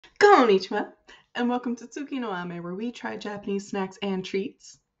Konnichiwa, and welcome to Tsuki no Ame, where we try Japanese snacks and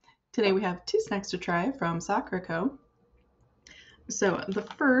treats. Today we have 2 snacks to try from Sakura Co. So the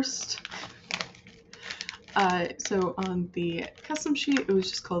first, on the custom sheet, it was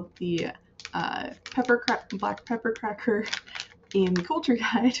just called the black pepper cracker in the culture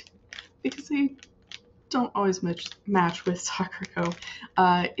guide because they don't always match with Sakura Co.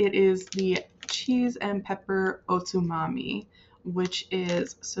 It is the cheese and pepper Otsumami, which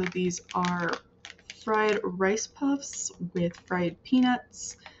is, so these are fried rice puffs with fried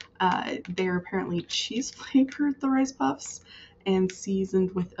peanuts. They're apparently cheese flavored, the rice puffs, and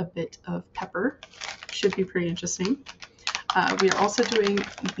seasoned with a bit of pepper. Should be pretty interesting. We are also doing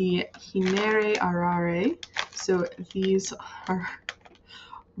the Hineri Arare. So these are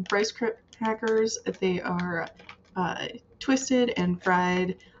rice crackers. They are twisted and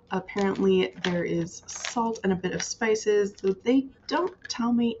fried. Apparently there is salt and a bit of spices, though they don't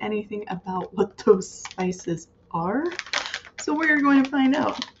tell me anything about what those spices are. So we're going to find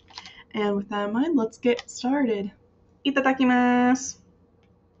out. And with that in mind, let's get started. Itadakimasu!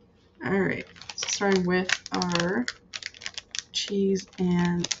 Alright, so starting with our cheese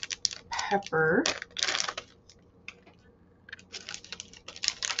and pepper.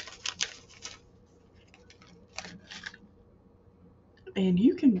 And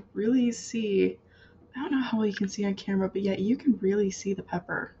you can really see, I don't know how well you can see on camera, but yeah, you can really see the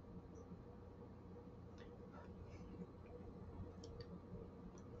pepper.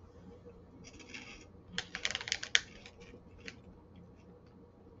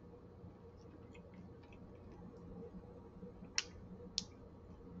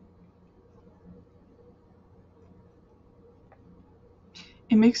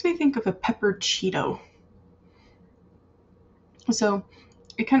 It makes me think of a pepper Cheeto. So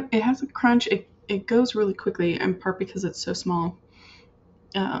it has a crunch. It goes really quickly, in part because it's so small.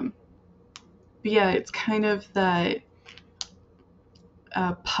 But yeah, it's kind of that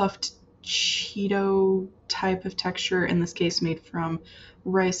puffed Cheeto type of texture, in this case made from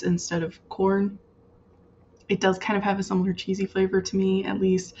rice instead of corn. It does kind of have a similar cheesy flavor to me, at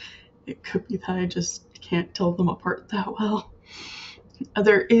least. It could be that I just can't tell them apart that well.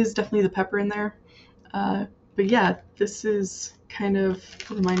 There is definitely the pepper in there. But yeah, this is kind of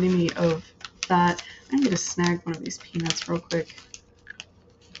reminding me of that. I need to snag one of these peanuts real quick.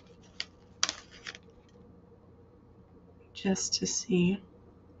 Just to see.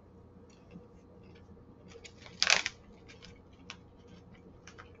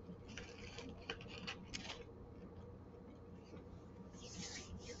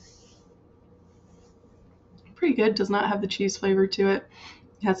 Pretty good. Does not have the cheese flavor to it.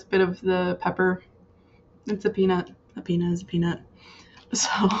 It has a bit of the pepper. It's a peanut. A peanut is a peanut. So,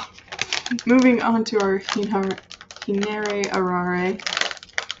 moving on to our Hineri Arare.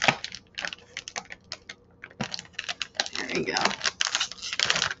 There you go.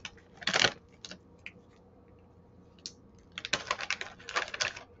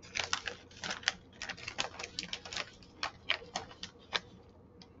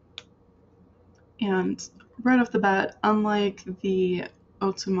 And right off the bat, unlike the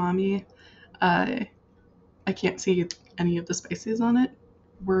Otsumami, I can't see any of the spices on it.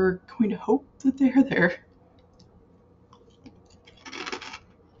 We're going to hope that they are there.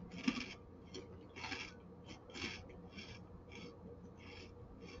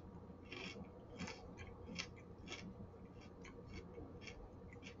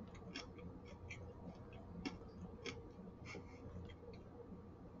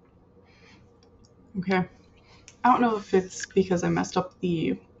 Okay. I don't know if it's because I messed up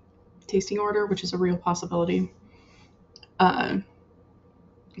the tasting order, which is a real possibility.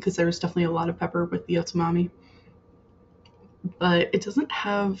 Because there's definitely a lot of pepper with the Otsumami. But it doesn't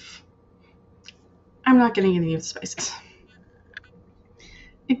have... I'm not getting any of the spices.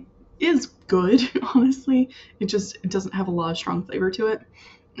 It is good, honestly. It doesn't have a lot of strong flavor to it.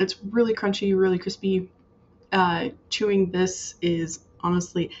 It's really crunchy, really crispy. Chewing this is,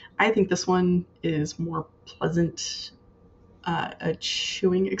 honestly, I think this one is more pleasant a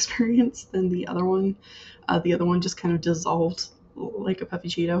chewing experience than the other one. The other one just kind of dissolved like a puffy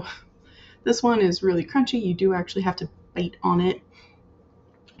Cheeto. This one is really crunchy. You do actually have to bite on it.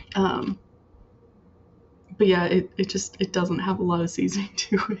 But yeah, it doesn't have a lot of seasoning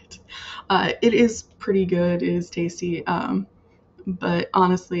to it. It is pretty good. It is tasty. But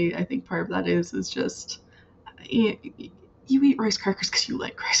honestly, I think part of that is just you eat rice crackers because you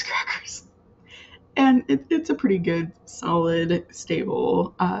like rice crackers. And it's a pretty good, solid,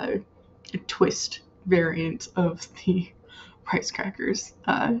 stable twist variant of the rice crackers.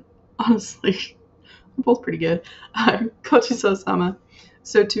 Honestly, they're both pretty good. Kochiso-sama,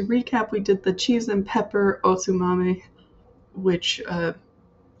 So to recap, we did the cheese and pepper otsumami, which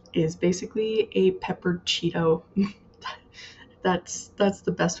is basically a peppered Cheeto. That's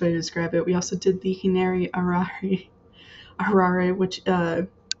the best way to describe it. We also did the Hineri Arare, which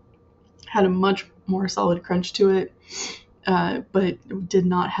had a much more solid crunch to it, but did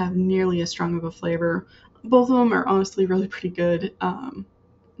not have nearly as strong of a flavor. Both of them are honestly really pretty good,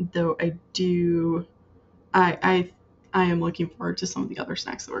 though I am looking forward to some of the other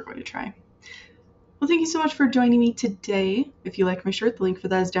snacks that we're going to try. Well, thank you so much for joining me today. If you like my shirt, the link for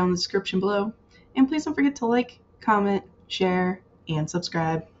that is down in the description below. And please don't forget to like, comment, share, and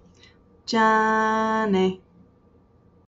subscribe. Johnny.